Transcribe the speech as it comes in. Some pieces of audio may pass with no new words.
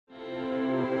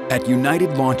At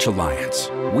United Launch Alliance,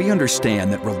 we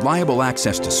understand that reliable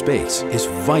access to space is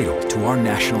vital to our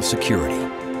national security.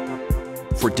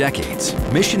 For decades,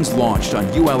 missions launched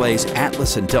on ULA's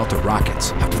Atlas and Delta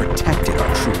rockets have protected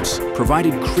our troops,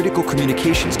 provided critical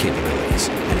communications capabilities,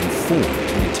 and informed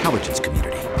the intelligence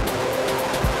community.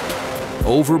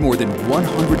 Over more than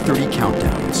 130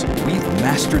 countdowns, we've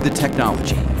mastered the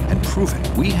technology and proven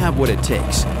we have what it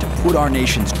takes to put our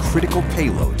nation's critical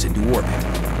payloads into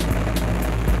orbit.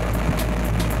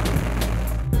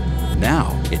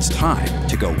 Now, it's time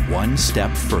to go one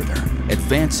step further,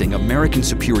 advancing American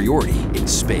superiority in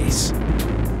space.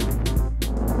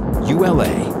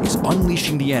 ULA is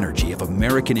unleashing the energy of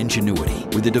American ingenuity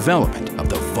with the development of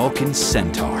the Vulcan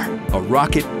Centaur, a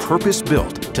rocket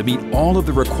purpose-built to meet all of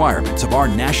the requirements of our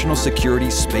national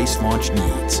security space launch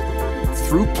needs.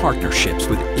 Through partnerships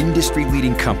with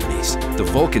industry-leading companies, the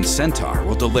Vulcan Centaur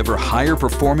will deliver higher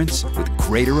performance with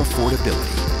greater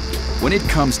affordability. When it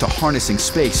comes to harnessing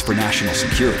space for national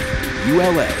security,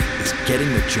 ULA is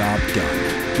getting the job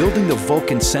done, building the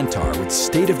Vulcan Centaur with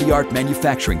state-of-the-art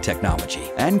manufacturing technology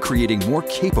and creating more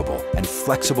capable and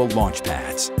flexible launch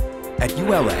pads. At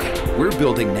ULA, we're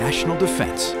building national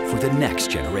defense for the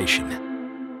next generation.